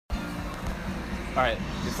Alright,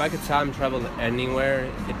 if I could time travel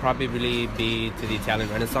anywhere, it'd probably really be to the Italian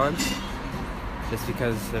Renaissance. Just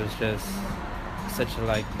because there was just such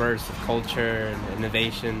a burst of culture and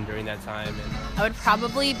innovation during that time. And I would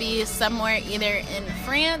probably be somewhere either in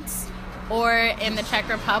France or in the Czech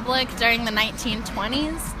Republic during the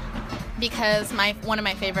 1920s, because one of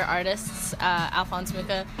my favorite artists, Alphonse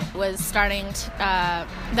Mucha, was starting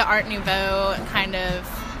the Art Nouveau kind of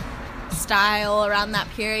style around that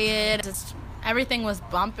period. Just everything was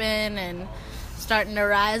bumping and starting to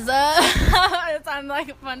rise up. It sounded like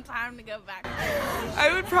a fun time to go back.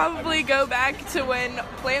 I would probably go back to when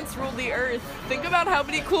plants ruled the earth. Think about how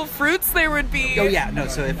many cool fruits there would be. Oh yeah, no.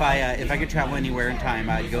 So if I could travel anywhere in time,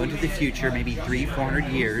 I'd go into the future, maybe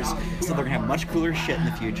 300-400 years. So they're gonna have much cooler shit in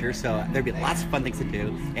the future. So there'd be lots of fun things to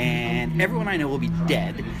do, and everyone I know will be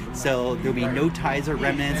dead. So there'll be no ties or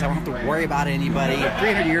remnants. I won't have to worry about anybody.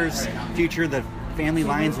 300 years future, the family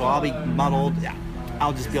lines will all be muddled. Yeah.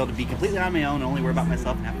 I'll just be able to be completely on my own, only worry about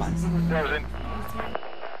myself and have fun.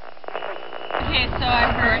 Okay, so I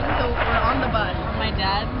heard. So we're on the bus. My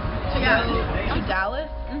dad. To Dallas?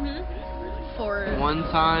 Mm-hmm. For one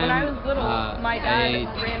time, when I was little, my dad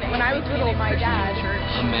church.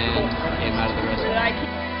 A man came out of the restaurant.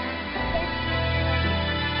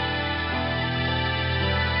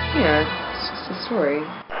 Yeah, it's just a story.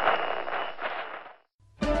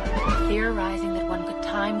 Theorizing that one could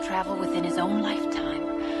time travel within his own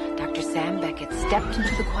lifetime, Dr. Sam Beckett stepped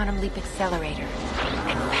into the quantum leap accelerator and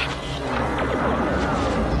vanished.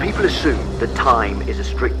 People assume that time is a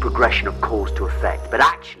strict progression of cause to effect, but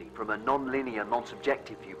actually, from a non-linear,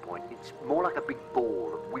 non-subjective viewpoint, it's more like a big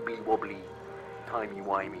ball of wibbly-wobbly,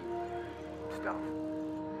 timey-wimey stuff.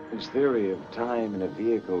 His theory of time in a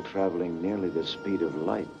vehicle traveling nearly the speed of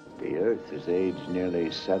light. The Earth has aged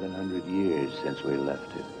nearly 700 years since we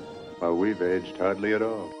left it. While we've aged hardly at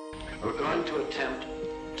all. We're going to attempt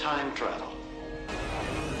time travel.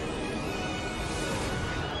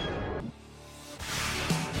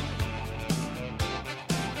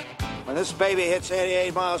 When this baby hits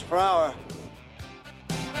 88 miles per hour,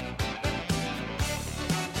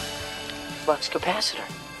 Flux capacitor.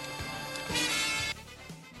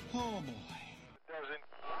 oh boy.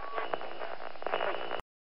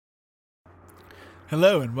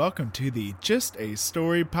 Hello and welcome to the Just a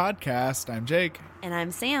Story podcast. I'm Jake. And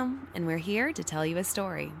I'm Sam, and we're here to tell you a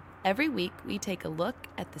story. Every week, we take a look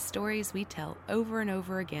at the stories we tell over and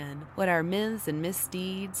over again, what our myths and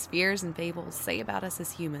misdeeds, fears and fables say about us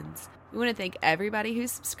as humans. We want to thank everybody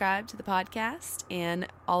who's subscribed to the podcast and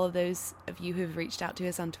all of those of you who've reached out to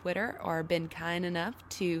us on Twitter or been kind enough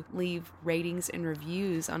to leave ratings and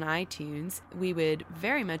reviews on iTunes. We would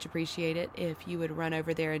very much appreciate it if you would run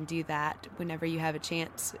over there and do that whenever you have a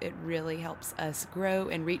chance. It really helps us grow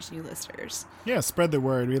and reach new listeners. Yeah, spread the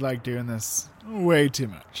word. We like doing this way too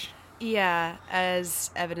much. Yeah,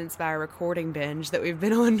 as evidenced by our recording binge that we've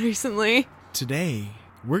been on recently. Today,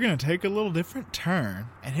 we're going to take a little different turn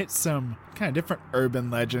and hit some kind of different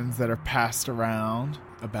urban legends that are passed around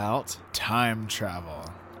about time travel.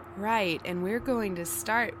 Right, and we're going to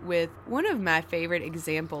start with one of my favorite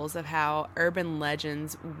examples of how urban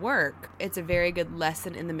legends work. It's a very good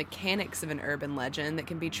lesson in the mechanics of an urban legend that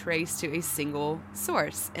can be traced to a single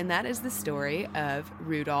source, and that is the story of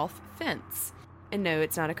Rudolph Fentz. And no,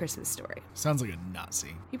 it's not a Christmas story. Sounds like a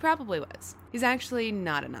Nazi. He probably was. He's actually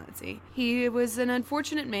not a Nazi. He was an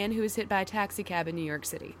unfortunate man who was hit by a taxi cab in New York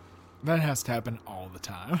City. That has to happen all the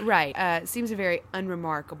time. Right. Seems a very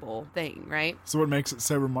unremarkable thing, right? So what makes it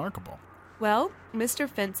so remarkable? Well, Mr.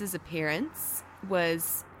 Fentz's appearance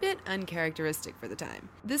was a bit uncharacteristic for the time.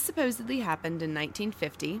 This supposedly happened in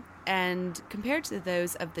 1950, and compared to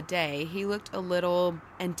those of the day, he looked a little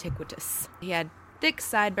antiquitous. He had thick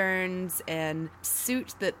sideburns and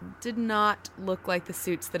suit that did not look like the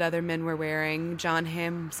suits that other men were wearing. John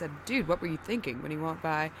Hamm said, "Dude, what were you thinking?" when he walked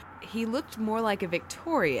by. He looked more like a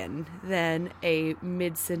Victorian than a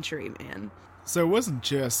mid-century man. So it wasn't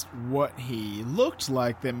just what he looked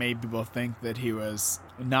like that made people think that he was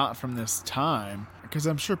not from this time, because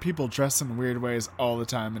I'm sure people dress in weird ways all the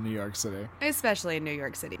time in New York City. Especially in New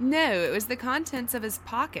York City. No, it was the contents of his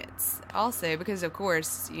pockets. Also, because of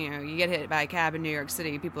course, you get hit by a cab in New York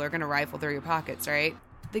City, people are going to rifle through your pockets, right?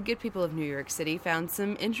 The good people of New York City found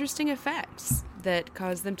some interesting effects. that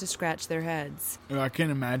caused them to scratch their heads. I can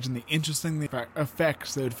imagine the interesting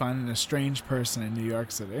effects they would find in a strange person in New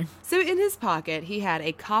York City. So in his pocket, he had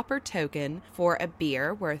a copper token for a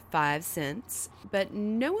beer worth 5 cents, but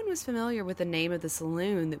no one was familiar with the name of the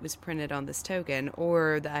saloon that was printed on this token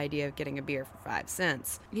or the idea of getting a beer for 5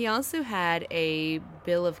 cents. He also had a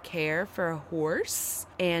bill of care for a horse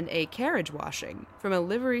and a carriage washing from a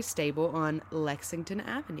livery stable on Lexington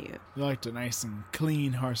Avenue. You liked a nice and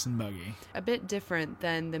clean horse and buggy. A bit different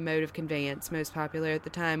than the mode of conveyance most popular at the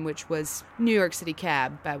time, which was New York City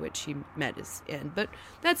cab, by which he met his end. But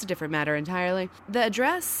that's a different matter entirely. The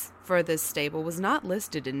address for this stable was not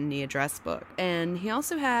listed in the address book, and he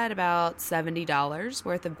also had about $70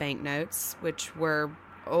 worth of banknotes, which were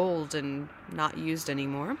old and not used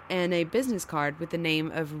anymore, and a business card with the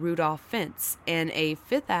name of Rudolph Fentz and a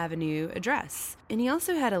Fifth Avenue address. And he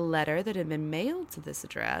also had a letter that had been mailed to this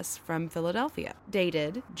address from Philadelphia,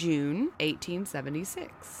 dated June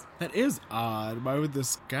 1876. That is odd. Why would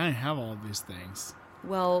this guy have all of these things?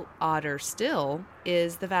 Well, odder still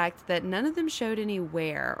is the fact that none of them showed any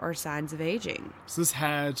wear or signs of aging. So this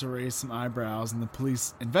had to raise some eyebrows in the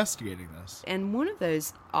police investigating this. And one of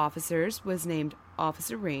those officers was named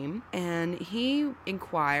Officer Ream, and he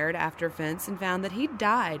inquired after Fentz and found that he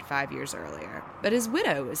died 5 years earlier. But his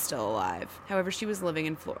widow was still alive. However, she was living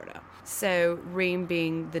in Florida. So Ream,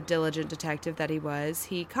 being the diligent detective that he was,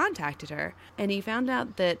 he contacted her, and he found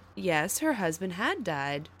out that, yes, her husband had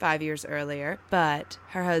died 5 years earlier, but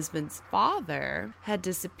her husband's father had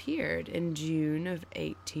disappeared in June of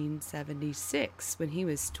 1876 when he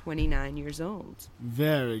was 29 years old.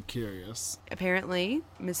 Very curious. Apparently,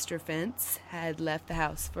 Mr. Fentz had left the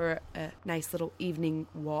house for a nice little evening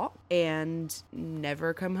walk and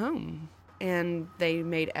never come home. And they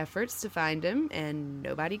made efforts to find him, and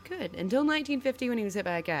nobody could, until 1950 when he was hit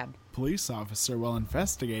by a cab. Police officer, while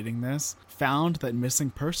investigating this, found that missing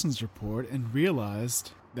persons report and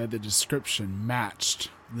realized that the description matched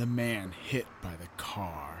the man hit by the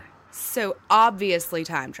car. So obviously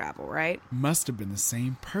time travel, right? Must have been the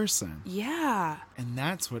same person. Yeah. And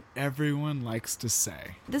that's what everyone likes to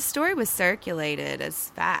say. The story was circulated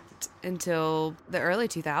as fact until the early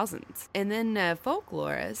 2000s. And then a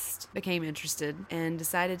folklorist became interested and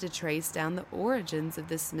decided to trace down the origins of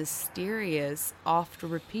this mysterious,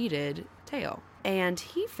 oft-repeated tale. And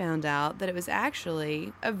he found out that it was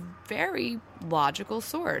actually a very logical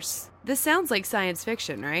source. This sounds like science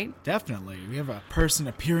fiction, right? Definitely. We have a person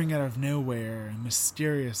appearing out of nowhere and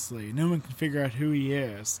mysteriously. No one can figure out who he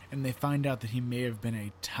is. And they find out that he may have been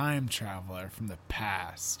a time traveler from the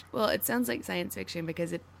past. Well, it sounds like science fiction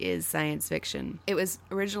because it is science fiction. It was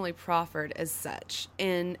originally proffered as such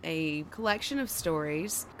in a collection of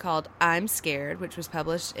stories called I'm Scared, which was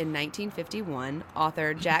published in 1951.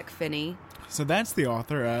 Author Jack Finney. So that's the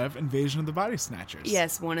author of Invasion of the Body Snatchers.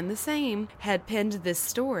 Yes, one and the same, had penned this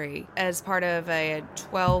story as part of a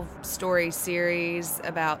 12-story series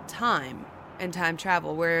about time and time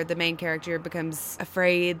travel, where the main character becomes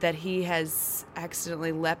afraid that he has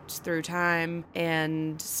accidentally leapt through time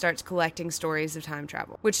and starts collecting stories of time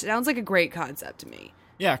travel, which sounds like a great concept to me.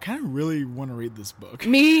 Yeah, I kind of really want to read this book.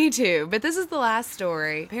 Me too, but this is the last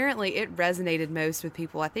story. Apparently, it resonated most with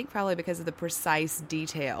people, I think probably because of the precise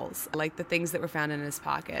details, like the things that were found in his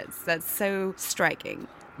pockets. That's so striking.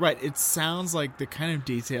 Right, it sounds like the kind of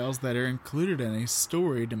details that are included in a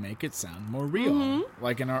story to make it sound more real,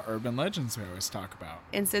 like in our urban legends we always talk about.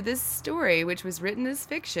 And so this story, which was written as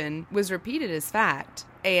fiction, was repeated as fact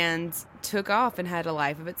and took off and had a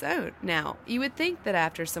life of its own. Now, you would think that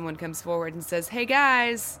after someone comes forward and says, hey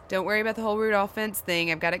guys, don't worry about the whole Rudolph Fentz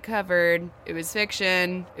thing, I've got it covered, it was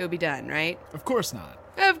fiction, it would be done, right? Of course not.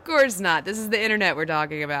 Of course not. This is the internet we're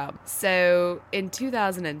talking about. So, in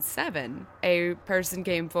 2007, a person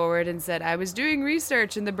came forward and said, I was doing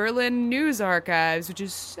research in the Berlin News Archives, which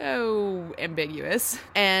is so ambiguous,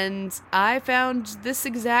 and I found this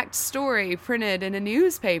exact story printed in a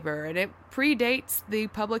newspaper, and it predates the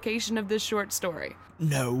publication of this short story.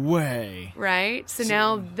 No way. Right? So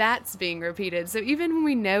now that's being repeated. So even when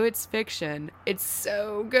we know it's fiction, it's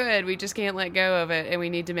so good, we just can't let go of it, and we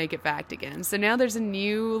need to make it fact again. So now there's a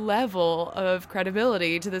new level of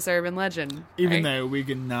credibility to this urban legend. Even though we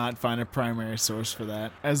could not find a primary source for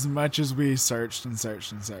that, as much as we searched and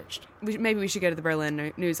searched and searched. Maybe we should go to the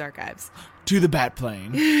Berlin News Archives. To the bat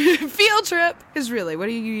plane. Field trip! Because really, what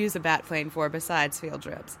do you use a bat plane for besides field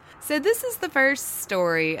trips? So this is the first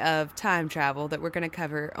story of time travel that we're going to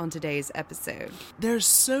cover on today's episode. There's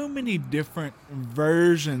so many different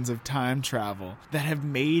versions of time travel that have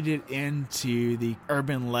made it into the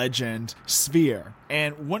urban legend sphere.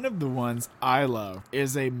 And one of the ones I love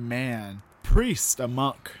is a man, priest, a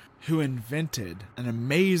monk, who invented an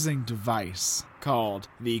amazing device called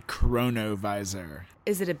the chronovisor.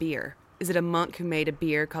 Is it a beer? Is it a monk who made a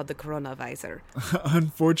beer called the chronovisor?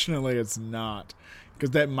 Unfortunately, it's not,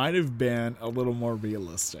 because that might have been a little more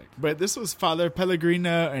realistic. But this was Father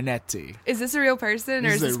Pellegrino Ernetti. Is this a real person, or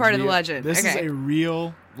is this part of the legend? This is a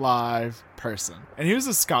real, live person. And he was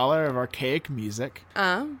a scholar of archaic music.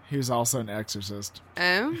 Oh. He was also an exorcist.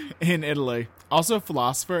 Oh. In Italy. Also a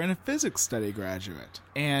philosopher and a physics study graduate.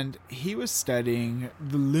 And he was studying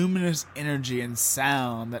the luminous energy and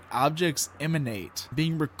sound that objects emanate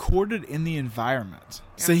being recorded in the environment.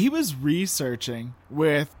 Yeah. So he was researching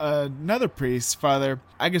with another priest, Father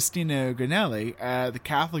Agostino Gonelli, at the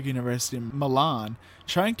Catholic University of Milan,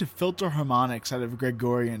 trying to filter harmonics out of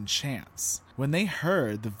Gregorian chants, when they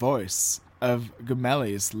heard the voice of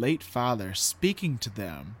Gonelli's late father speaking to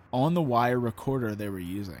them on the wire recorder they were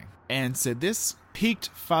using. And so this piqued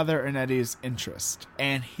Father Ernetti's interest,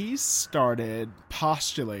 and he started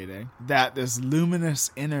postulating that this luminous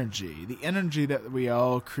energy, the energy that we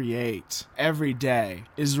all create every day,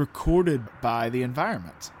 is recorded by the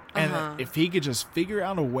environment. And if he could just figure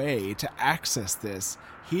out a way to access this,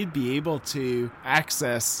 he'd be able to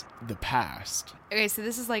access the past. Okay, so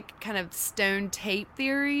this is like kind of stone tape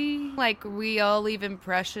theory? Like we all leave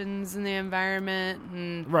impressions in the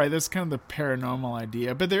environment? Right, that's kind of the paranormal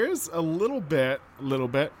idea. But there is a little bit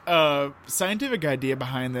of scientific idea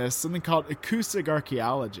behind this, something called acoustic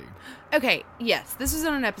archaeology. Okay, yes, this was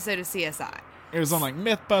on an episode of CSI. It was on like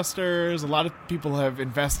Mythbusters. A lot of people have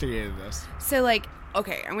investigated this. So like,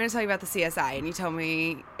 okay, I'm going to tell you about the CSI, and you tell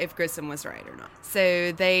me if Grissom was right or not.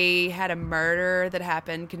 So they had a murder that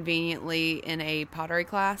happened conveniently in a pottery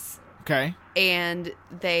class. Okay. And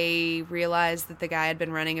they realized that the guy had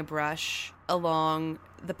been running a brush along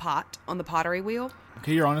the pot on the pottery wheel.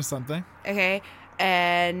 Okay, you're onto something. Okay.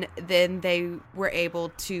 And then they were able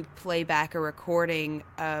to play back a recording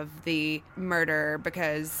of the murder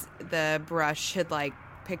because the brush had like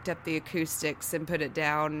picked up the acoustics and put it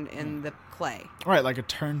down in the clay. Right, like a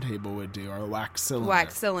turntable would do, or a wax cylinder.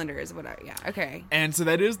 Wax cylinder is what okay. And so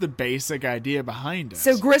that is the basic idea behind it.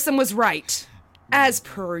 So Grissom was right, as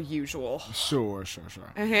per usual. Sure.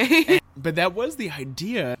 Okay. But that was the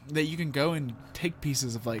idea, that you can go and take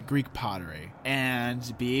pieces of like Greek pottery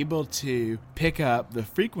and be able to pick up the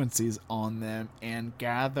frequencies on them and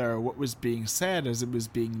gather what was being said as it was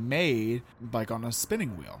being made, like on a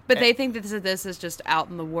spinning wheel. But they think that this is just out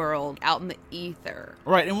in the world, out in the ether.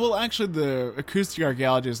 Right, and well, actually the acoustic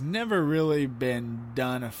archaeology has never really been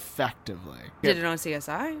done effectively. Did it on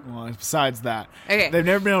CSI? Well, besides that. Okay. They've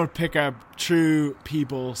never been able to pick up true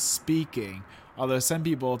people speaking. Although some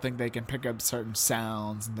people think they can pick up certain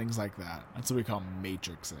sounds and things like that. That's what we call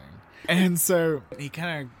matrixing. And so he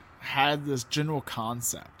kind of had this general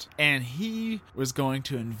concept. And he was going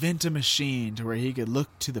to invent a machine to where he could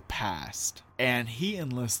look to the past. And he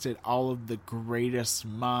enlisted all of the greatest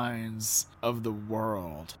minds of the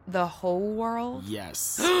world. The whole world?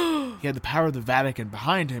 Yes. He had the power of the Vatican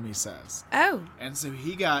behind him, he says. Oh. And so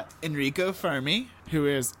he got Enrico Fermi, who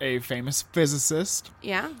is a famous physicist.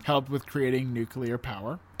 Yeah. Helped with creating nuclear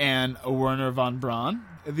power. And Werner von Braun,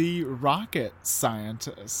 the rocket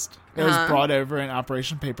scientist that was brought over in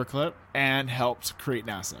Operation Paperclip and helped create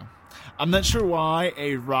NASA. I'm not sure why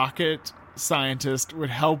a rocket scientist would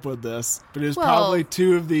help with this, but it was probably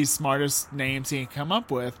two of the smartest names he could come up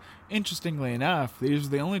with. Interestingly enough, these were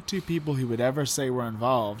the only two people he would ever say were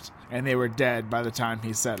involved, and they were dead by the time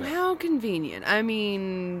he said it. How convenient. I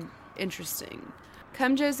mean, interesting.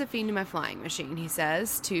 Come, Josephine, to my flying machine, he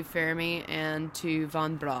says to Fermi and to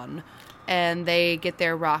von Braun. And they get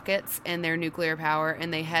their rockets and their nuclear power,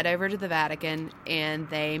 and they head over to the Vatican, and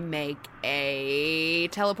they make a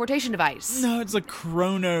teleportation device. No, it's a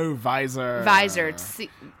chronovisor. Visor. It's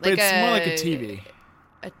more like a TV.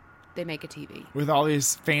 They make a TV. With all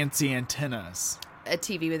these fancy antennas. A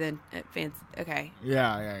TV with a fancy... Okay.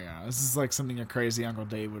 Yeah. This is like something a crazy Uncle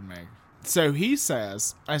Dave would make. So he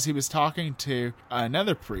says, as he was talking to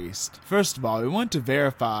another priest, first of all, we want to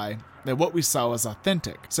verify that what we saw was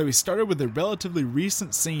authentic. So we started with a relatively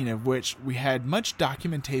recent scene of which we had much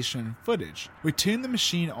documentation and footage. We tuned the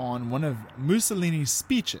machine on one of Mussolini's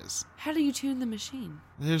speeches. How do you tune the machine?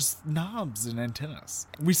 There's knobs and antennas.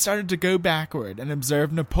 We started to go backward and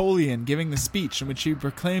observe Napoleon giving the speech in which he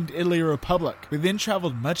proclaimed Italy a republic. We then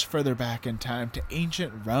traveled much further back in time to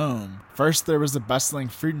ancient Rome. First, there was a bustling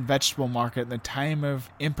fruit and vegetable market in the time of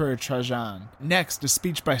Emperor Trajan. Next, a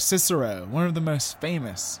speech by Cicero, one of the most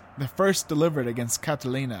famous. the first delivered against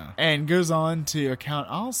Catalina, and goes on to account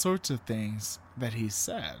all sorts of things that he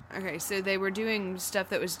said. Okay, so they were doing stuff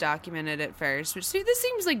that was documented at first, which this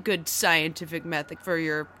seems like good scientific method for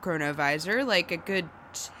your chronovisor, like a good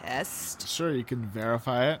test. Sure, you can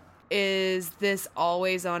verify it. Is this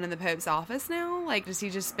always on in the Pope's office now? Like, does he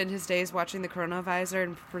just spend his days watching the chronovisor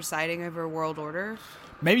and presiding over a world order?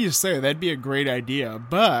 Maybe so, that'd be a great idea,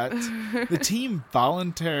 but the team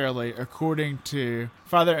voluntarily, according to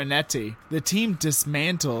Father Anetti, the team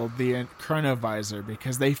dismantled the chronovisor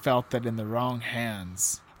because they felt that in the wrong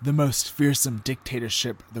hands, the most fearsome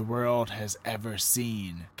dictatorship the world has ever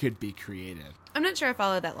seen could be created. I'm not sure I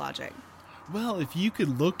follow that logic. Well, if you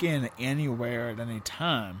could look in anywhere at any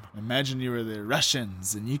time, imagine you were the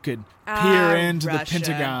Russians and you could peer into Russia. the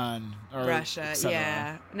Pentagon. Or Russia,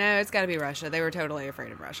 yeah. No, it's got to be Russia. They were totally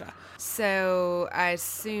afraid of Russia. So I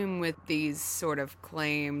assume with these sort of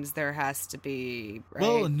claims, there has to be, right?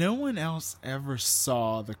 Well, no one else ever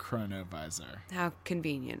saw the chronovisor. How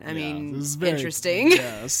convenient. I This mean, is very, interesting.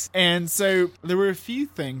 Yes. And so there were a few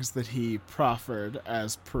things that he proffered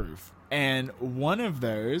as proof. And one of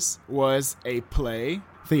those was a play,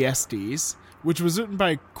 Thyestes, which was written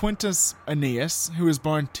by Quintus Aeneas, who was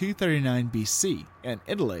born 239 BC in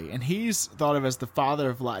Italy, and he's thought of as the father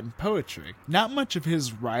of Latin poetry. Not much of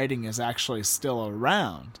his writing is actually still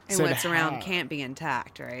around. And so what's around can't be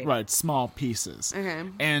intact, right? Right, small pieces. Okay.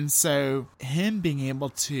 And so him being able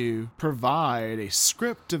to provide a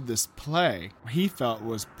script of this play, he felt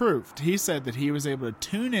was proof. He said that he was able to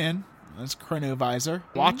tune in this chronovisor,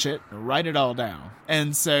 watch it, write it all down.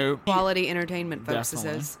 And so quality entertainment, folks. This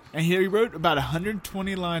is. And he wrote about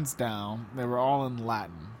 120 lines down. They were all in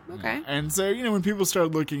Latin. Okay. And so, when people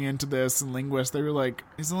started looking into this and linguists, they were like,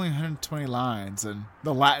 it's only 120 lines and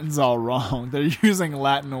the Latin's all wrong. They're using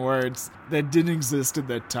Latin words that didn't exist at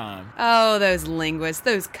that time. Oh, those linguists,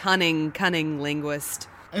 those cunning linguists.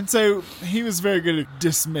 And so he was very good at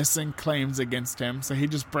dismissing claims against him, so he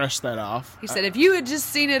just brushed that off. He said, if you had just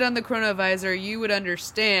seen it on the chronovisor, you would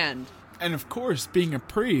understand. And of course, being a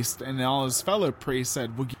priest, and all his fellow priests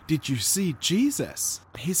said, well, did you see Jesus?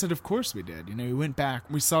 He said, of course we did. We went back,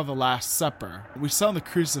 we saw the Last Supper, we saw the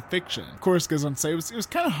crucifixion. Of course, goes on to say, it was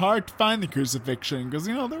kind of hard to find the crucifixion, because,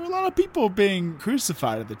 there were a lot of people being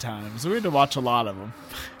crucified at the time, so we had to watch a lot of them.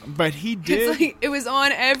 But he did. It's like, it was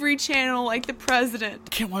on every channel, like the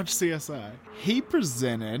president. Can't watch CSI. He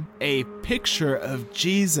presented a picture of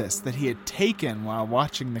Jesus that he had taken while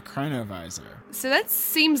watching the chronovisor. So that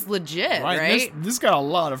seems legit, right? This got a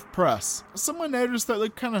lot of press. Someone noticed that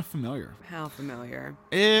looked kind of familiar. How familiar?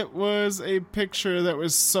 It was a picture that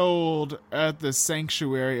was sold at the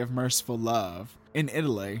Sanctuary of Merciful Love in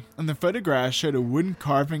Italy. And the photograph showed a wooden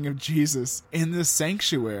carving of Jesus in the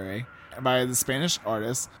sanctuary by the Spanish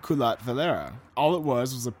artist Culat Valera. All it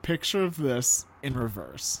was a picture of this in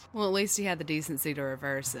reverse. Well, at least he had the decency to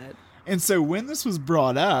reverse it. And so when this was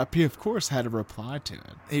brought up, he of course had to reply to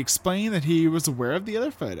it. He explained that he was aware of the other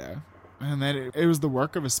photo and that it was the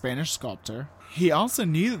work of a Spanish sculptor. He also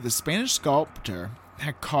knew that the Spanish sculptor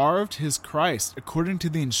had carved his Christ according to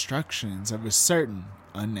the instructions of a certain,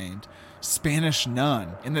 unnamed, Spanish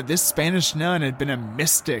nun, and that this Spanish nun had been a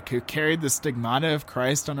mystic who carried the stigmata of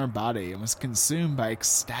Christ on her body and was consumed by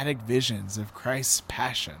ecstatic visions of Christ's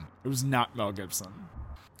passion. It was not Mel Gibson.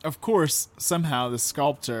 Of course, somehow the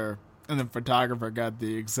sculptor and the photographer got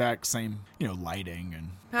the exact same, lighting and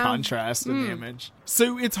contrast in the image.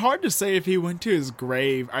 So it's hard to say if he went to his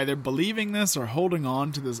grave either believing this or holding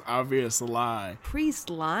on to this obvious lie. Priest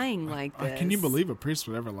lying like this. Can you believe a priest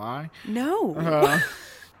would ever lie? No.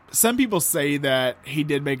 Some people say that he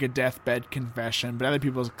did make a deathbed confession, but other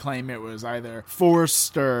people claim it was either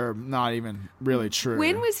forced or not even really true.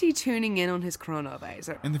 When was he tuning in on his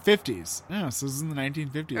chronovisor? In the 50s. Yeah, so this is in the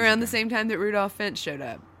 1950s. Around the same time that Rudolph Fentz showed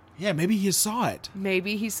up. Yeah, maybe he saw it.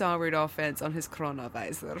 Maybe he saw Rudolph Fentz on his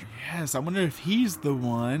chronovisor. Yes, I wonder if he's the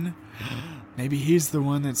one. Maybe he's the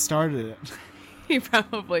one that started it. He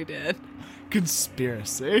probably did.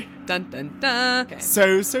 Conspiracy. Dun dun dun. Okay.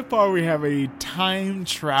 So far we have a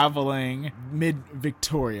time-traveling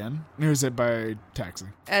mid-Victorian who's hit by a taxi.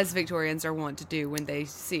 As Victorians are wont to do when they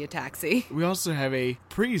see a taxi. We also have a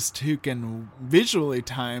priest who can visually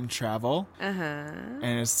time travel. And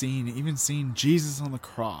has seen Jesus on the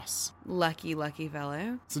cross. Lucky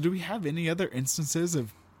fellow. So do we have any other instances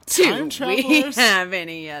of Do time travelers? we have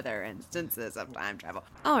any other instances of time travel?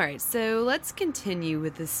 All right, so let's continue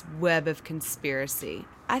with this web of conspiracy.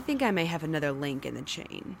 I think I may have another link in the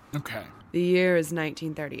chain. Okay. The year is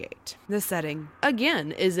 1938. The setting,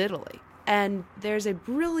 again, is Italy. And there's a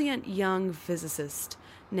brilliant young physicist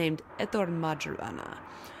named Ettore Majorana.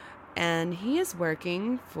 and he is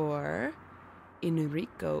working for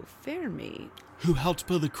Enrico Fermi. Who helped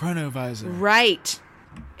build the chronovisor. Right.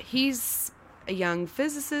 He's a young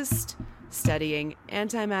physicist studying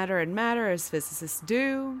antimatter and matter as physicists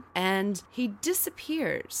do, and he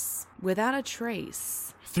disappears without a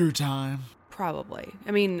trace. Through time. Probably.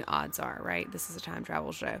 I mean, odds are, right? This is a time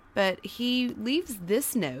travel show. But he leaves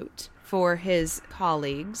this note for his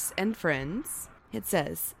colleagues and friends. It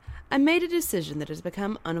says, I made a decision that has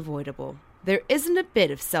become unavoidable. There isn't a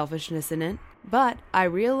bit of selfishness in it, but I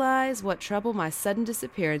realize what trouble my sudden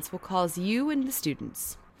disappearance will cause you and the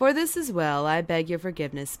students. For this as well, I beg your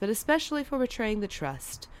forgiveness, but especially for betraying the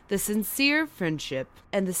trust, the sincere friendship,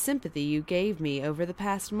 and the sympathy you gave me over the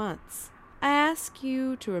past months. I ask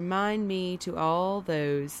you to remind me to all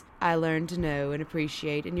those I learned to know and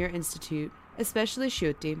appreciate in your institute, especially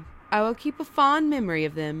Shuti. I will keep a fond memory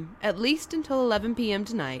of them, at least until 11 p.m.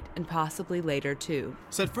 tonight, and possibly later, too.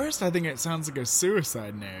 So at first I think it sounds like a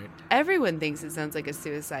suicide note. Everyone thinks it sounds like a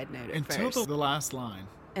suicide note at first. Until the last line.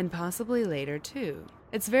 And possibly later, too.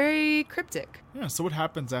 It's very cryptic. Yeah, so what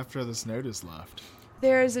happens after this note is left?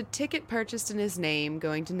 There's a ticket purchased in his name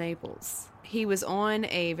going to Naples. He was on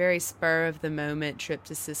a very spur-of-the-moment trip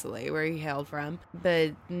to Sicily, where he hailed from,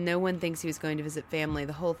 but no one thinks he was going to visit family.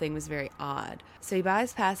 The whole thing was very odd. So he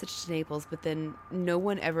buys passage to Naples, but then no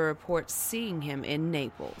one ever reports seeing him in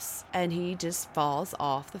Naples. And he just falls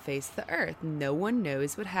off the face of the earth. No one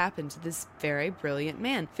knows what happened to this very brilliant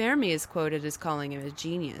man. Fermi is quoted as calling him a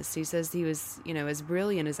genius. He says he was, as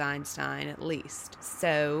brilliant as Einstein, at least.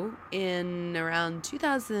 So, in around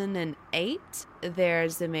 2008,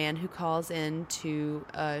 there's a man who calls in to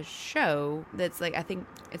a show that's like, I think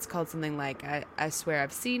it's called something like I Swear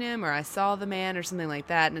I've Seen Him, or I Saw the Man, or something like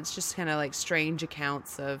that, and it's just kind of like strange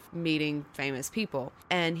accounts of meeting famous people.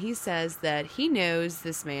 And he says that he knows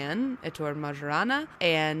this man, Ettore Majorana,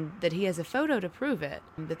 and that he has a photo to prove it,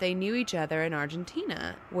 that they knew each other in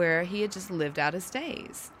Argentina, where he had just lived out his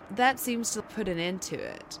days. That seems to put an end to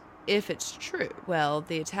it. If it's true. Well,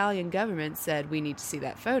 the Italian government said, we need to see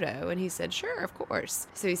that photo. And he said, sure, of course.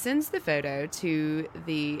 So he sends the photo to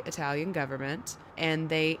the Italian government, and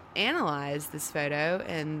they analyze this photo,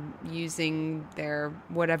 and using their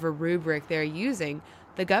whatever rubric they're using,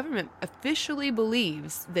 the government officially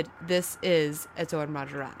believes that this is Ettore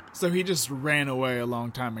Majorana. So he just ran away a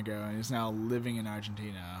long time ago and is now living in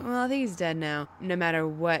Argentina. Well, I think he's dead now, no matter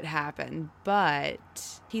what happened.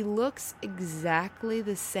 But he looks exactly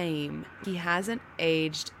the same. He hasn't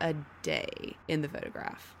aged a day in the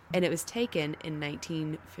photograph. And it was taken in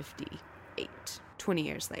 1958. 20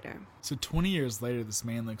 years later. So 20 years later, this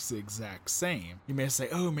man looks the exact same. You may say,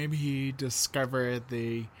 oh, maybe he discovered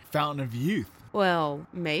the fountain of youth. Well,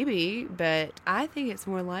 maybe, but I think it's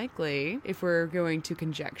more likely, if we're going to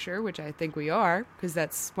conjecture, which I think we are, because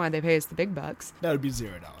that's why they pay us the big bucks. That would be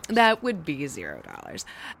 $0. That would be $0.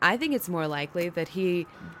 I think it's more likely that he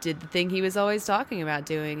did the thing he was always talking about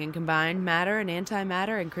doing and combined matter and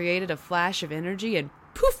antimatter and created a flash of energy and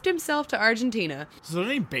poofed himself to Argentina. So is there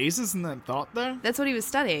any basis in that thought there? That's what he was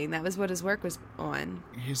studying. That was what his work was on.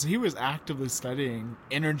 So he was actively studying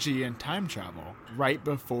energy and time travel right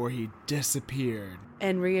before he disappeared.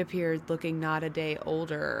 And reappeared looking not a day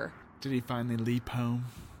older. Did he finally leap home?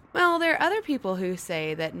 Well, there are other people who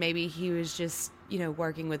say that maybe he was just,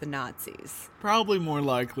 working with the Nazis. Probably more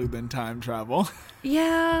likely than time travel.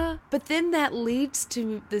 Yeah, but then that leads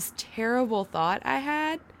to this terrible thought I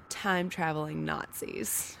had. Time-traveling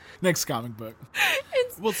Nazis. Next comic book.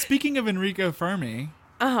 Well, speaking of Enrico Fermi...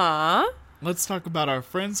 Let's talk about our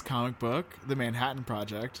friend's comic book, The Manhattan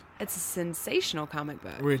Project. It's a sensational comic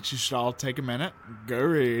book. Which you should all take a minute, go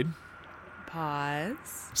read. Pause.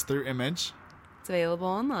 It's through Image. It's available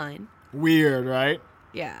online. Weird, right?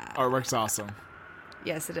 Yeah. Artwork's awesome.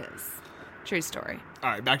 Yes, it is. True story. All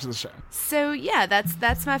right, back to the show. So, yeah,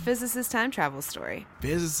 that's my physicist time travel story.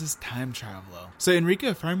 Physicist time traveler. So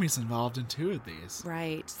Enrico Fermi's involved in 2 of these.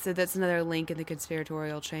 Right. So that's another link in the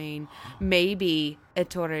conspiratorial chain. Maybe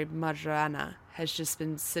Ettore Majorana has just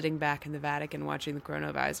been sitting back in the Vatican watching the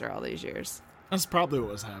chronovisor all these years. That's probably what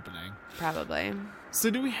was happening. Probably. So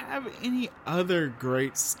do we have any other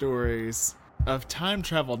great stories of time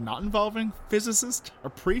travel not involving physicists or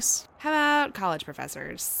priests? How about college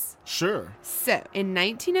professors? Sure. So, in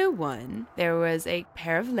 1901, there was a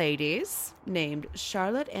pair of ladies named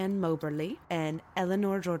Charlotte Ann Moberly and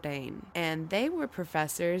Eleanor Jourdain, and they were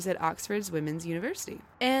professors at Oxford's Women's University.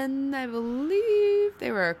 And I believe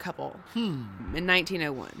they were a couple in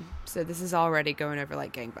 1901. So this is already going over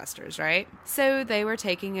like gangbusters, right? So they were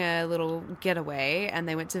taking a little getaway and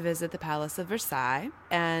they went to visit the Palace of Versailles.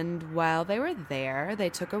 And while they were there, they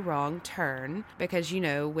took a wrong turn because,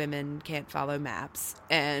 women can't follow maps.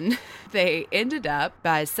 And they ended up,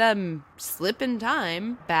 by some slip in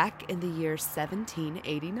time, back in the year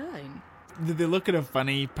 1789. Did they look at a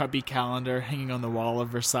funny puppy calendar hanging on the wall of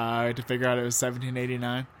Versailles to figure out it was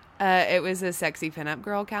 1789? It was a sexy pinup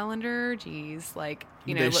girl calendar. Jeez,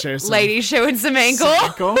 ladies showing some ankle.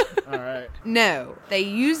 All right. No, they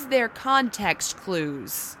used their context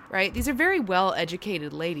clues, right? These are very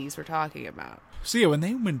well-educated ladies we're talking about. So yeah, when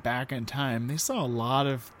they went back in time, they saw a lot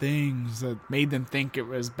of things that made them think it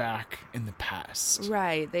was back in the past.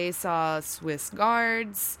 Right. They saw Swiss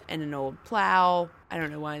guards and an old plow. I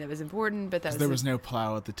don't know why that was important, but there was no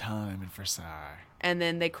plow at the time in Versailles. And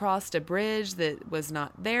then they crossed a bridge that was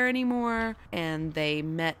not there anymore, and they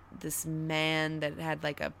met this man that had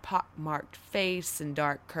like a pock-marked face and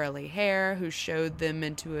dark curly hair who showed them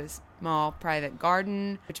into a small private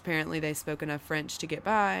garden, which apparently they spoke enough French to get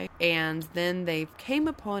by. And then they came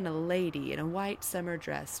upon a lady in a white summer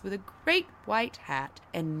dress with a great white hat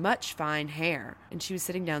and much fine hair. And she was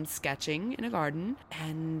sitting down sketching in a garden.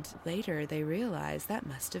 And later they realized that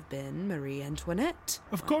must have been Marie Antoinette.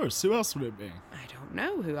 Of course. Who else would it be? I don't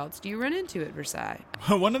know. Who else do you run into at Versailles?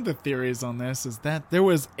 One of the theories on this is that there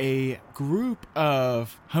was a group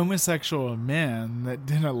of homosexual men that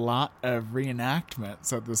did a lot of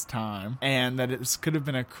reenactments at this time, and that it could have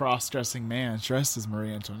been a cross-dressing man dressed as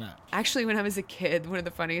Marie Antoinette. Actually, when I was a kid, one of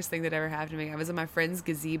the funniest things that ever happened to me, I was in my friend's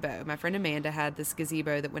gazebo. My friend Amanda had this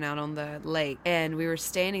gazebo that went out on the lake, and we were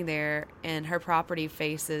standing there, and her property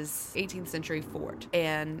faces 18th century fort,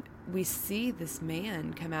 and we see this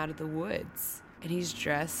man come out of the woods, and he's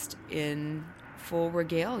dressed in full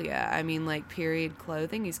regalia. I mean, like period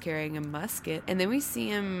clothing. He's carrying a musket. And then we see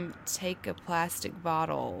him take a plastic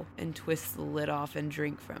bottle and twist the lid off and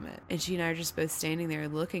drink from it. And she and I are just both standing there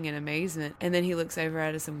looking in amazement. And then he looks over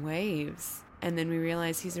at us and waves. And then we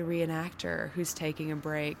realize he's a reenactor who's taking a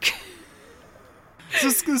break. So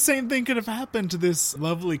the same thing could have happened to this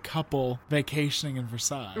lovely couple vacationing in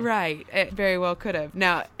Versailles. Right. It very well could have.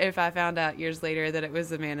 Now, if I found out years later that it was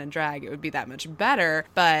a man in drag, it would be that much better,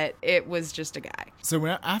 but it was just a guy. So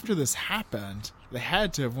after this happened, they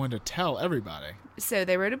had to have wanted to tell everybody. So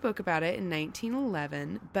they wrote a book about it in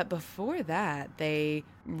 1911, but before that, they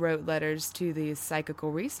wrote letters to the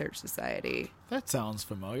Psychical Research Society. That sounds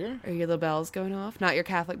familiar. Are your little bells going off? Not your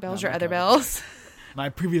Catholic bells, your other bells? My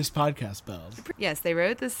previous podcast bells. Yes, they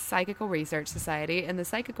wrote the Psychical Research Society, and the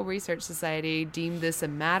Psychical Research Society deemed this a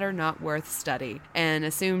matter not worth study, and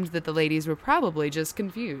assumed that the ladies were probably just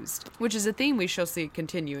confused, which is a theme we shall see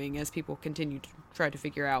continuing as people continue to try to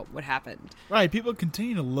figure out what happened. Right, people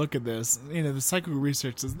continue to look at this. The Psychical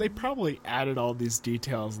Researchers, they probably added all these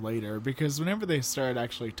details later, because whenever they started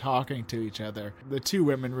actually talking to each other, the two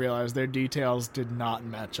women realized their details did not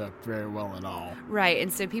match up very well at all. Right,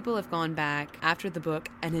 and so people have gone back after the book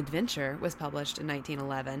An Adventure was published in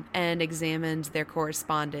 1911 and examined their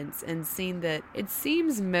correspondence and seen that it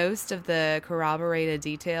seems most of the corroborated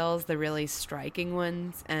details, the really striking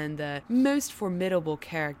ones, and the most formidable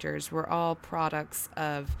characters were all products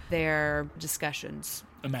of their discussions.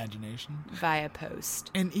 Imagination. Via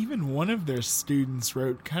post. And even one of their students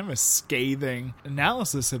wrote kind of a scathing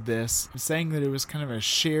analysis of this, saying that it was kind of a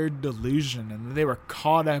shared delusion and that they were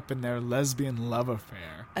caught up in their lesbian love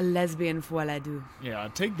affair. A lesbian foiladou. Yeah,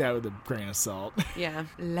 take that with a grain of salt. Yeah,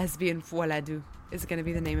 lesbian foiladou is going to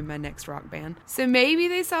be the name of my next rock band. So maybe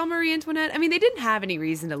they saw Marie Antoinette. I mean, they didn't have any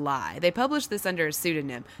reason to lie. They published this under a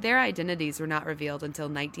pseudonym. Their identities were not revealed until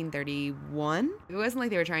 1931. It wasn't like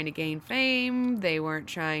they were trying to gain fame. They weren't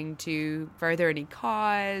trying to further any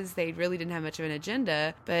cause. They really didn't have much of an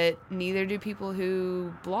agenda, but neither do people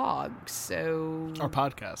who blog. So... Or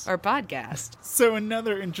podcast. Or podcast. So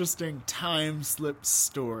another interesting time slip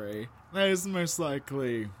story that is most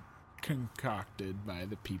likely concocted by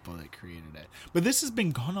the people that created it. But this has been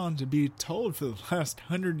gone on to be told for the last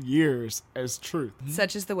 100 years as truth.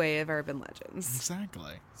 Such is the way of urban legends.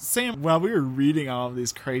 Exactly. Sam, while we were reading all of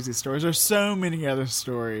these crazy stories, there's so many other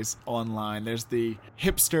stories online. There's the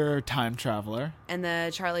hipster time traveler. And the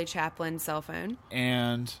Charlie Chaplin cell phone.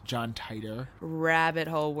 And John Titor. Rabbit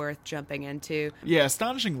hole worth jumping into. Yeah,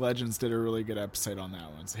 Astonishing Legends did a really good episode on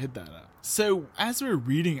that one, so hit that up. So, as we're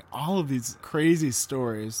reading all of these crazy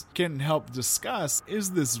stories, can can help discuss,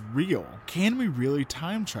 is this real? Can we really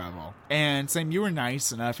time travel? And Sam, you were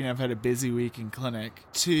nice enough, I've had a busy week in clinic,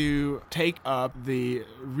 to take up the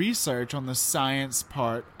research on the science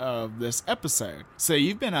part of this episode. So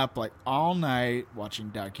you've been up like all night watching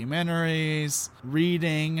documentaries,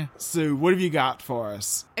 reading. So what have you got for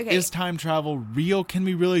us? Okay. Is time travel real? Can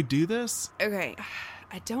we really do this? Okay.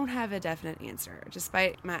 I don't have a definite answer.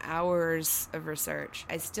 Despite my hours of research,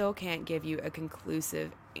 I still can't give you a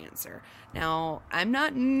conclusive answer. Now, I'm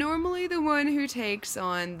not normally the one who takes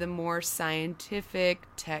on the more scientific,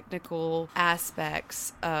 technical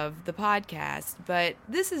aspects of the podcast, but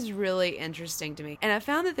this is really interesting to me. And I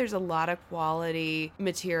found that there's a lot of quality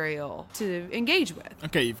material to engage with.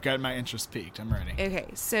 Okay, you've got my interest piqued. I'm ready. Okay,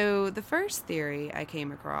 so the first theory I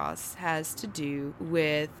came across has to do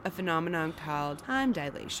with a phenomenon called time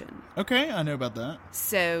dilation. Okay, I know about that.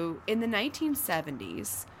 So, in the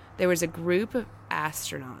 1970s, there was a group of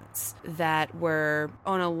astronauts that were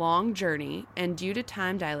on a long journey, and due to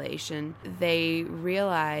time dilation, they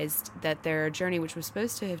realized that their journey, which was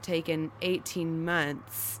supposed to have taken 18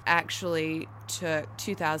 months, actually took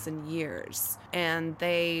 2,000 years. And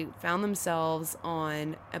they found themselves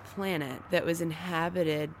on a planet that was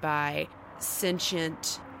inhabited by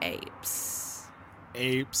sentient apes.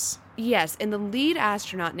 Apes? Yes, and the lead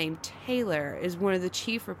astronaut named Taylor is one of the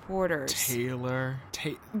chief reporters. Taylor?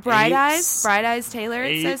 Bright Apes? Eyes Taylor,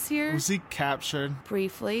 it says here. Was he captured?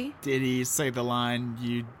 Briefly. Did he say the line,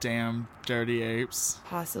 "You damn dirty apes"?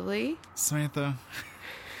 Possibly. Samantha,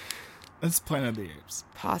 that's Planet of the Apes.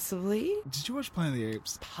 Possibly. Did you watch Planet of the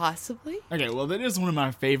Apes? Possibly. Okay, well, that is one of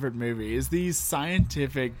my favorite movies. The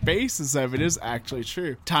scientific basis of it is actually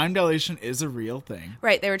true. Time dilation is a real thing.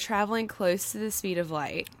 Right, they were traveling close to the speed of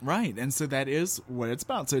light. Right, and so that is what it's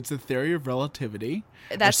about. So it's the theory of relativity.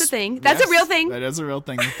 That's a thing. That's a real thing. That is a real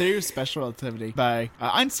thing. The theory of special relativity by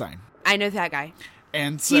Einstein. I know that guy.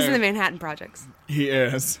 And so, he's in the Manhattan Projects. He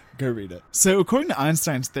is. Go read it. So according to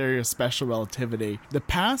Einstein's theory of special relativity, the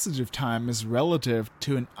passage of time is relative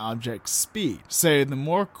to an object's speed. So the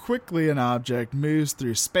more quickly an object moves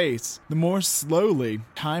through space, the more slowly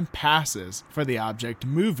time passes for the object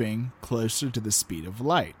moving closer to the speed of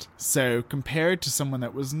light. So compared to someone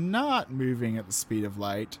that was not moving at the speed of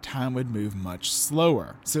light, time would move much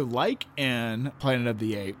slower. So like in Planet of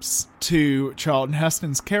the Apes, to Charlton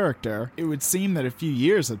Heston's character, it would seem that a few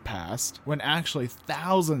years had passed when actually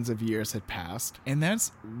thousands of years had passed, and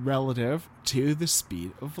that's relative to the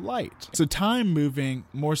speed of light. So time moving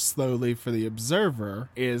more slowly for the observer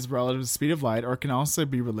is relative to the speed of light, or can also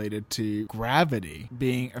be related to gravity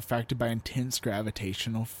being affected by intense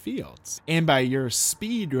gravitational fields. And by your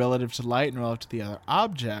speed relative to light and relative to the other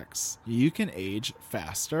objects, you can age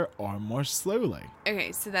faster or more slowly.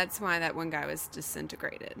 Okay, so that's why that one guy was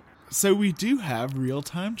disintegrated. So we do have real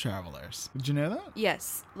time travelers. Did you know that?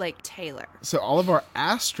 Yes, like Taylor. So all of our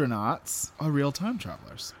astronauts are real time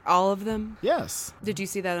travelers. All of them? Yes. Did you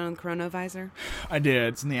see that on the chronovisor? I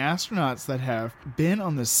did. And the astronauts that have been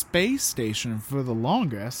on the space station for the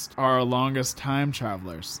longest are our longest time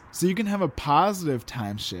travelers. So you can have a positive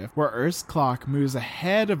time shift where Earth's clock moves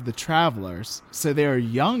ahead of the travelers, so they are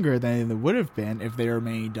younger than they would have been if they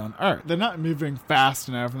remained on Earth. They're not moving fast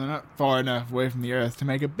enough and they're not far enough away from the Earth to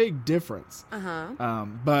make a big difference.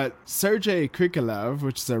 But Sergei Krikalev,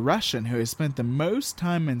 which is a Russian who has spent the most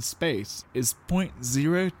time in space, is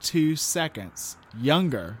 0.02 seconds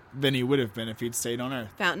younger than he would have been if he'd stayed on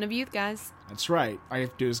Earth. Fountain of youth, guys. That's right. All you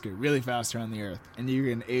have to do is go really fast around the Earth, and you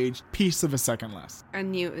can age piece of a second less. I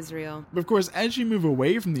knew it was real. But of course, as you move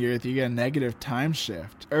away from the Earth, you get a negative time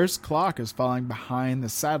shift. Earth's clock is falling behind the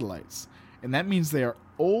satellites, and that means they are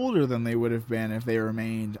older than they would have been if they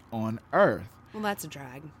remained on Earth. Well, that's a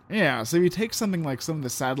drag. Yeah, so if you take something like some of the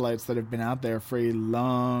satellites that have been out there for a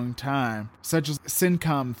long time, such as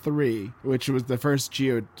SYNCOM-3, which was the first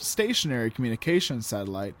geostationary communication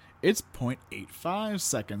satellite, it's 0.85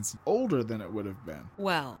 seconds older than it would have been.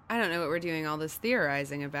 Well, I don't know what we're doing all this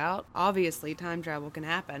theorizing about. Obviously, time travel can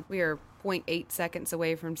happen. We are 0.8 seconds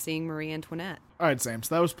away from seeing Marie Antoinette. All right, Sam,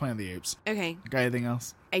 so that was Planet of the Apes. Okay. Got anything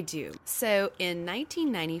else? I do. So in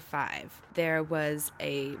 1995, there was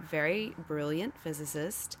a very brilliant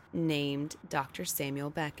physicist named Dr.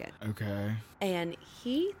 Samuel Beckett. Okay. And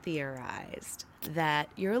he theorized that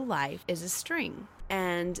your life is a string.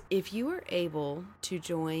 And if you are able to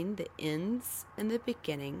join the ends and the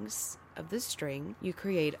beginnings of the string, you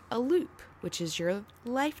create a loop, which is your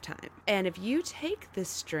lifetime. And if you take this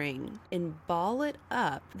string and ball it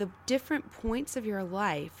up, the different points of your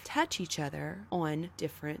life touch each other on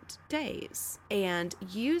different days. And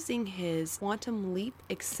using his quantum leap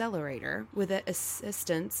accelerator with the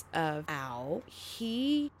assistance of Al,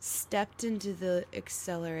 he stepped into the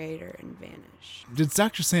accelerator and vanished. Did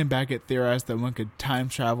Dr. Sam Beckett theorize that one could time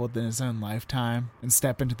travel within his own lifetime and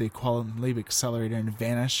step into the quantum leap accelerator and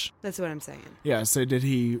vanish? That's what I'm saying. Yeah, so did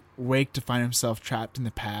he wake to find himself trapped in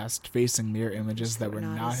the past, facing mirror images that were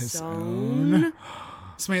not his own?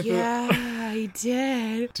 Samantha, yeah, I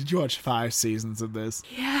did. Did you watch 5 seasons of this?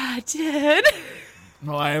 Yeah, I did.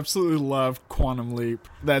 Well, I absolutely love Quantum Leap.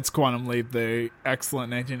 That's Quantum Leap, the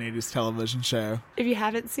excellent 1980s television show. If you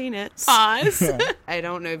haven't seen it, pause. I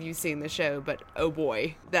don't know if you've seen the show, but oh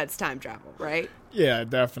boy, that's time travel, right? Yeah,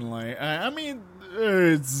 definitely. I mean,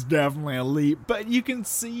 it's definitely a leap, but you can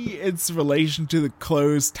see its relation to the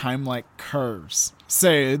closed time-like curves.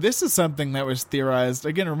 So this is something that was theorized,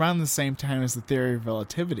 again, around the same time as the theory of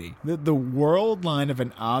relativity, that the world line of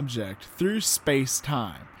an object through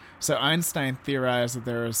space-time. So Einstein theorized that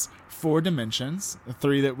there's 4 dimensions, the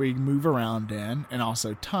 3 that we move around in, and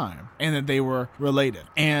also time, and that they were related.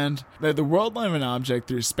 And that the world line of an object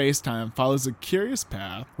through space-time follows a curious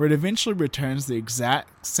path where it eventually returns the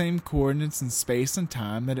exact same coordinates in space and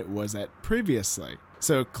time that it was at previously.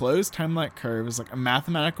 So a closed time-like curve is like a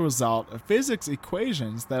mathematical result of physics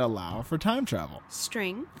equations that allow for time travel.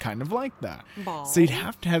 String. Kind of like that. Ball. So you'd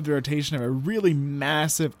have to have the rotation of a really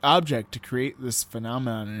massive object to create this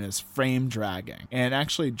phenomenon and its frame dragging, and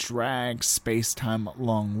actually drag space-time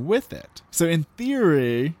along with it. So in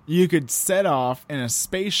theory, you could set off in a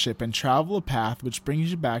spaceship and travel a path which brings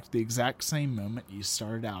you back to the exact same moment you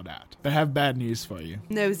started out at. But I have bad news for you.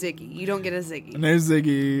 No Ziggy. You don't get a Ziggy. No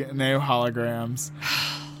Ziggy, no holograms.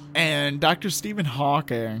 And Dr. Stephen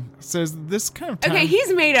Hawking says this kind of time... Okay,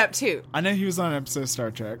 he's made up too. I know he was on an episode of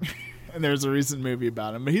Star Trek, and there's a recent movie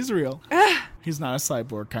about him, but he's real. He's not a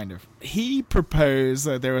cyborg, kind of. He proposed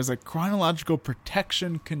that there was a chronological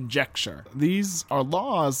protection conjecture. These are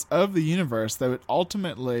laws of the universe that would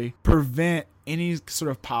ultimately prevent any sort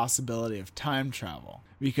of possibility of time travel.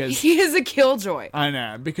 Because he is a killjoy. I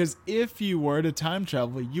know, because if you were to time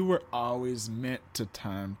travel, you were always meant to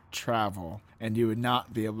time travel, and you would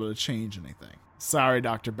not be able to change anything. Sorry,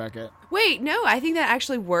 Dr. Beckett. Wait, no, I think that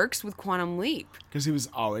actually works with Quantum Leap. Because he was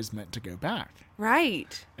always meant to go back.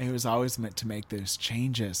 Right. And he was always meant to make those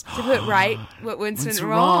changes. To put right what went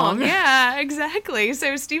wrong. Yeah, exactly.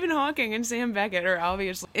 So Stephen Hawking and Sam Beckett are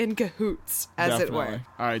obviously in cahoots, as Definitely. it were.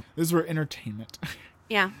 All right, this is where entertainment.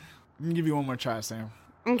 Yeah. I'm going to give you one more try, Sam.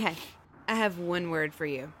 Okay. I have one word for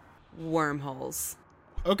you. Wormholes.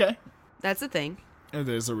 Okay. That's a thing. It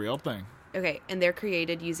is a real thing. Okay, and they're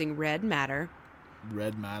created using red matter.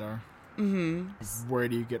 Red matter? Mm-hmm. Where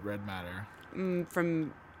do you get red matter?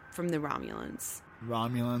 From the Romulans.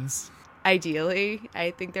 Romulans? Ideally.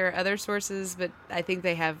 I think there are other sources, but I think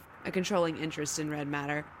they have a controlling interest in red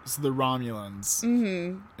matter. So the Romulans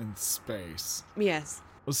in space. Yes.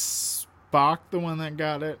 Was Spock the one that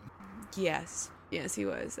got it? Yes. Yes, he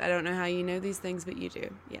was. I don't know how you know these things, but you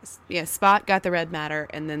do. Yes. Yes, Spock got the red matter,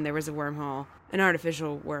 and then there was a wormhole, an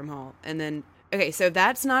artificial wormhole. And then, okay, so if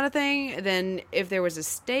that's not a thing, then if there was a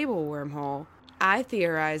stable wormhole, I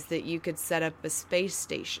theorized that you could set up a space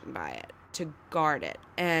station by it to guard it.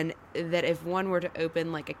 And that if one were to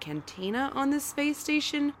open like a cantina on this space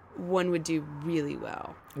station, one would do really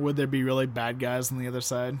well. Would there be really bad guys on the other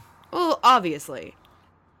side? Well, obviously.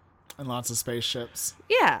 And lots of spaceships?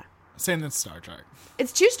 Yeah. Same as Star Trek.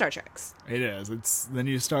 It's 2 Star Treks. It is. It's the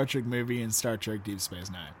new Star Trek movie and Star Trek Deep Space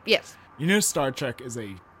Nine. Yes. You know Star Trek is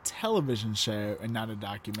a television show and not a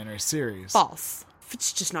documentary series. False.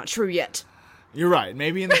 It's just not true yet. You're right.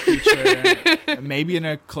 Maybe in the future, maybe in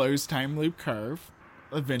a closed time loop curve,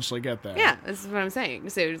 eventually get there. Yeah, this is what I'm saying.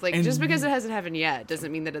 So it's like, and just because it hasn't happened yet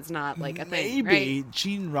doesn't mean that it's not like a thing, Maybe right?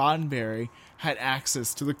 Gene Roddenberry had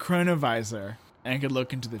access to the chronovisor and could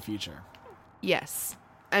look into the future. Yes.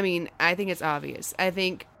 I mean, I think it's obvious. I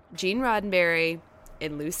think Gene Roddenberry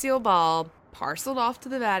and Lucille Ball parceled off to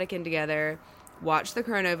the Vatican together, watched the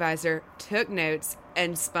chronovisor, took notes,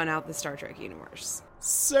 and spun out the Star Trek universe.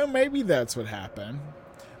 So maybe that's what happened.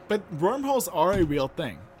 But wormholes are a real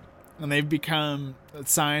thing. And they've become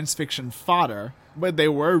science fiction fodder. But they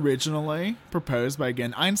were originally proposed by,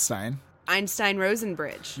 again, Einstein Einstein-Rosen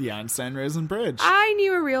bridge. The Einstein-Rosen bridge. I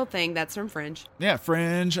knew a real thing. That's from Fringe. Yeah,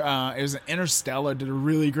 Fringe. It was an Interstellar. Did a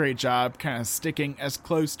really great job kind of sticking as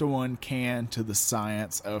close to one can to the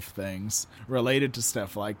science of things related to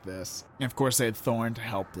stuff like this. And of course, they had Thorne to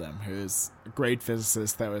help them, who is a great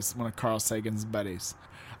physicist that was one of Carl Sagan's buddies.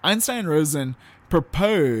 Einstein-Rosen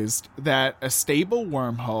proposed that a stable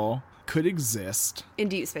wormhole could exist. In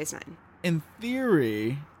Deep Space Nine. In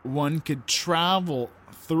theory, one could travel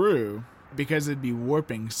through because it'd be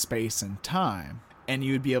warping space and time, and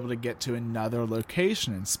you would be able to get to another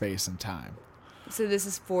location in space and time. So this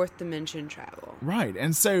is fourth dimension travel. Right.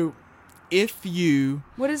 And so if you...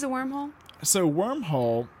 What is a wormhole? So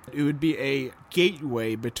wormhole, it would be a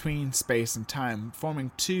gateway between space and time,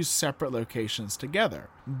 forming two separate locations together.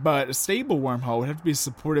 But a stable wormhole would have to be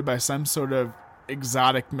supported by some sort of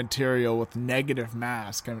exotic material with negative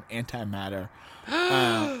mass, kind of antimatter.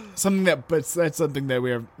 That's something that we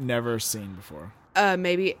have never seen before.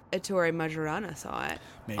 Maybe Ettore Majorana saw it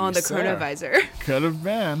on the chronovisor. Could have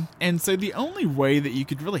been. And so the only way that you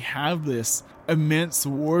could really have this immense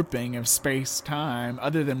warping of space-time,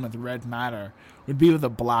 other than with red matter, would be with a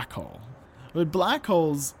black hole. With black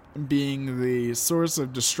holes being the source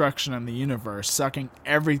of destruction in the universe, sucking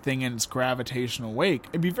everything in its gravitational wake,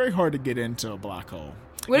 it'd be very hard to get into a black hole.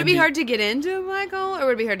 Would it be hard to get into a black hole, or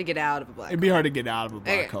would it be hard to get out of a black hole? It'd be hard to get out of a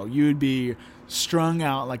black hole. You would be strung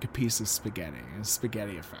out like a piece of spaghetti, a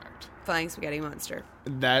spaghetti effect. Flying spaghetti monster.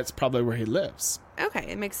 That's probably where he lives. Okay,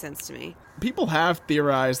 it makes sense to me. People have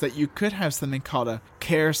theorized that you could have something called a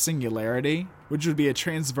Kerr singularity, which would be a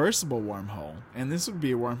transversable wormhole. And this would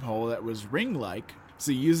be a wormhole that was ring-like,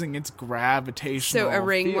 so using its gravitational So a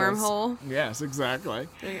ring fields, wormhole? Yes, exactly.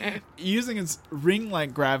 Okay. Using its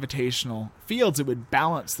ring-like gravitational fields, it would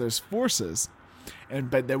balance those forces.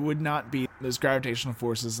 But there would not be those gravitational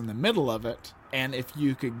forces in the middle of it. And if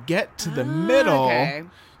you could get to the middle,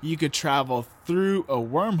 you could travel through a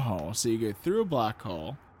wormhole. So you go through a black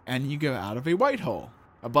hole, and you go out of a white hole.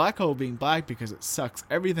 A black hole being black because it sucks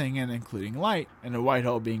everything in, including light, and a white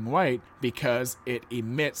hole being white because it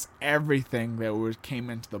emits everything that came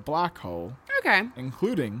into the black hole,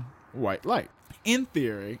 including white light. In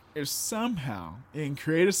theory, if somehow you can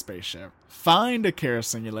create a spaceship, find a Kerr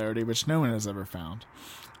singularity, which no one has ever found,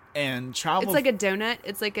 and travel... It's like a donut?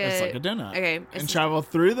 It's like a donut. Okay. And travel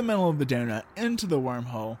through the middle of the donut into the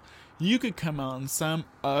wormhole, you could come out in some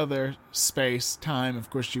other space-time.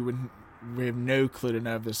 Of course, we have no clue to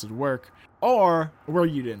know if this would work, or where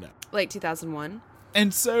you'd end up. Like 2001?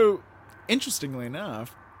 And so, interestingly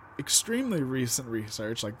enough, extremely recent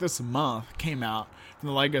research, like this month, came out from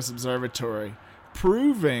the Lagos Observatory,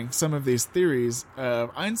 proving some of these theories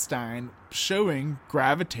of Einstein showing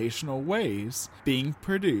gravitational waves being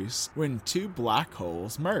produced when two black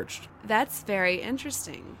holes merged. That's very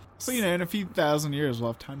interesting. So, in a few thousand years,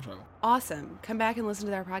 we'll have time travel. Awesome. Come back and listen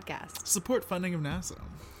to our podcast. Support funding of NASA.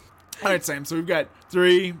 All right, Sam, so we've got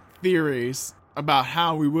 3 theories about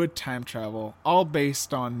how we would time travel, all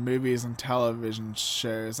based on movies and television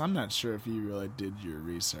shows. I'm not sure if you really did your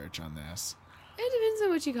research on this. It depends on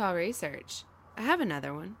what you call research. I have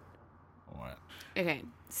another one. What? Okay,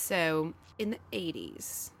 so in the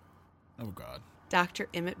 80s... Oh, God. Dr.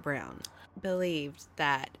 Emmett Brown believed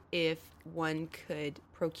that if one could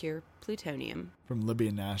procure plutonium... From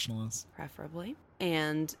Libyan nationalists? Preferably.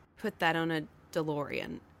 And put that on a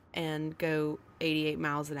DeLorean and go 88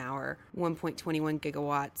 miles an hour, 1.21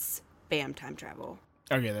 gigawatts, bam, time travel.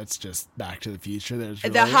 Okay, that's just Back to the Future. There's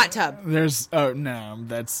the hot tub. That's Hot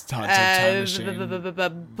Tub Time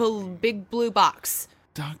Machine. Big blue box.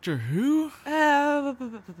 Doctor Who?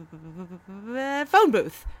 Phone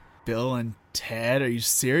booth. Bill and Ted? Are you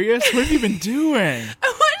serious? What have you been doing?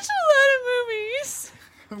 I watched a lot of movies.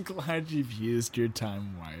 I'm glad you've used your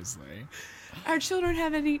time wisely. Our children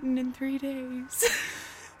haven't eaten in 3 days.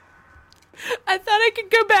 I thought I could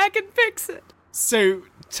go back and fix it. So,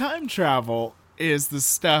 time travel is the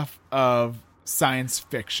stuff of science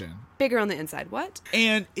fiction. Bigger on the inside. What?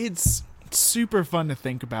 And it's super fun to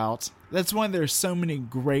think about. That's why there's so many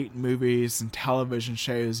great movies and television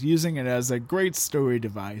shows using it as a great story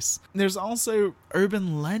device. There's also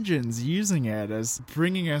urban legends using it as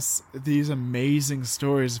bringing us these amazing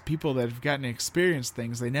stories of people that have gotten to experience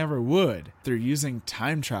things they never would through using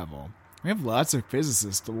time travel. We have lots of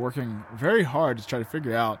physicists working very hard to try to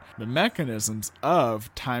figure out the mechanisms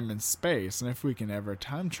of time and space and if we can ever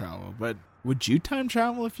time travel. But would you time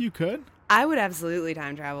travel if you could? I would absolutely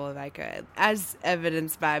time travel if I could, as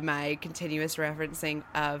evidenced by my continuous referencing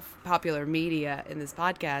of popular media in this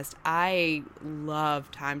podcast. I love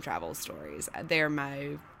time travel stories. They're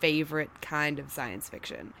my favorite kind of science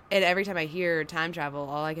fiction. And every time I hear time travel,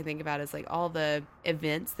 all I can think about is like all the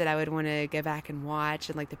events that I would want to go back and watch,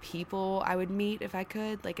 and like the people I would meet if I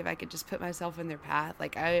could. Like if I could just put myself in their path.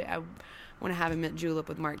 Like I want to have a mint julep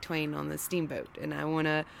with Mark Twain on the steamboat, and I want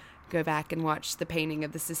to go back and watch the painting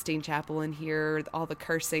of the Sistine Chapel and hear all the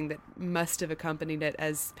cursing that must have accompanied it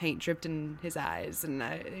as paint dripped in his eyes. And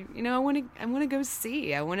I want to go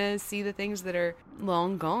see. I want to see the things that are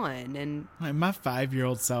long gone. And my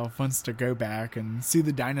 5-year-old self wants to go back and see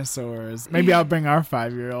the dinosaurs. Maybe I'll bring our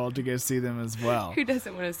 5-year-old to go see them as well. Who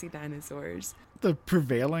doesn't want to see dinosaurs? The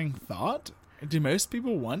prevailing thought. Do most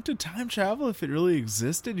people want to time travel if it really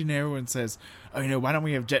existed? Everyone says, oh, why don't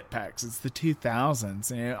we have jetpacks? It's the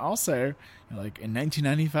 2000s. And also, like in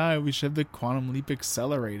 1995, we should have the quantum leap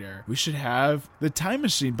accelerator. We should have the time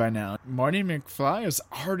machine by now. Marty McFly has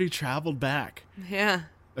already traveled back. Yeah.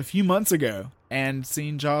 A few months ago and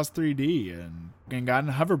seen Jaws 3D and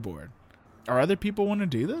gotten a hoverboard. Are other people want to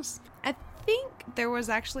do this? I think there was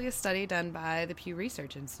actually a study done by the Pew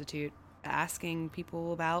Research Institute asking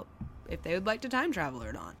people about if they would like to time travel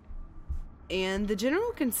or not. And the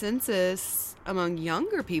general consensus among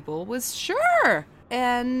younger people was sure.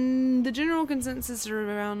 And the general consensus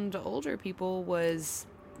around older people was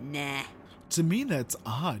nah. To me, that's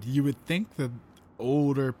odd. You would think that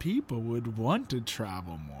older people would want to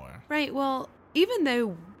travel more. Right. Well, even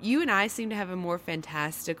though you and I seem to have a more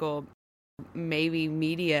fantastical, maybe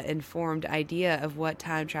media-informed idea of what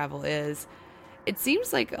time travel is, it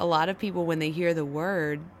seems like a lot of people, when they hear the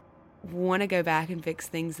word, want to go back and fix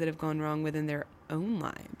things that have gone wrong within their own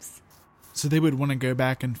lives. So they would want to go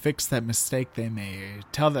back and fix that mistake they made,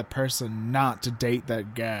 tell that person not to date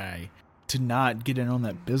that guy, to not get in on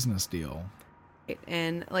that business deal.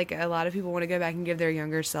 And like a lot of people want to go back and give their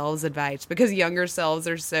younger selves advice because younger selves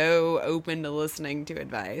are so open to listening to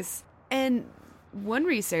advice. And one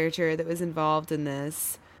researcher that was involved in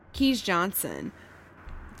this, Keys Johnson,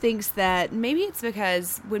 thinks that maybe it's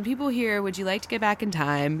because when people hear, would you like to go back in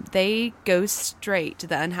time, they go straight to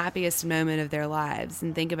the unhappiest moment of their lives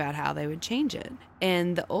and think about how they would change it.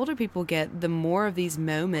 And the older people get, the more of these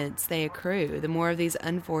moments they accrue, the more of these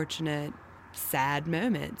unfortunate, sad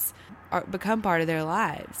moments become part of their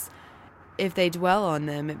lives. If they dwell on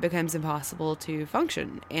them, it becomes impossible to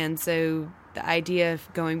function. And so the idea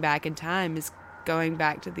of going back in time is going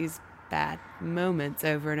back to these bad moments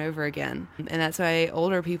over and over again. And that's why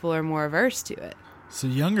older people are more averse to it. So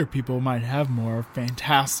younger people might have more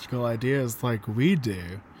fantastical ideas like we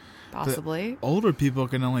do. Possibly. But older people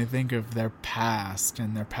can only think of their past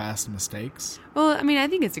and their past mistakes. Well, I mean, I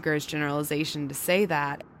think it's a gross generalization to say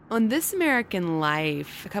that. On This American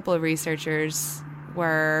Life, a couple of researchers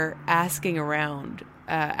were asking around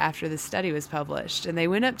after the study was published, and they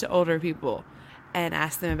went up to older people and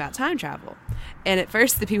asked them about time travel. And at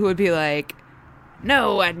first the people would be like,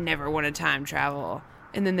 no, I'd never want to time travel.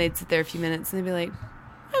 And then they'd sit there a few minutes and they'd be like,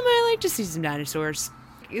 I might like to see some dinosaurs.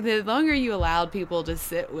 The longer you allowed people to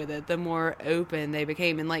sit with it, the more open they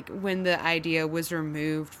became. And like when the idea was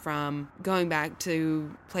removed from going back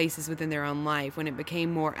to places within their own life, when it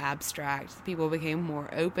became more abstract, people became more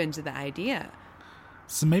open to the idea.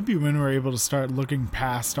 So maybe when we're able to start looking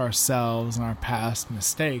past ourselves and our past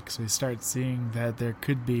mistakes, we start seeing that there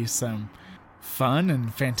could be some fun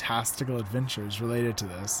and fantastical adventures related to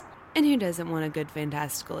this. And who doesn't want a good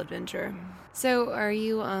fantastical adventure? So are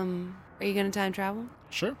you going to time travel?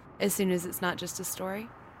 Sure. As soon as it's not just a story?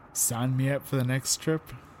 Sign me up for the next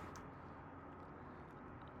trip.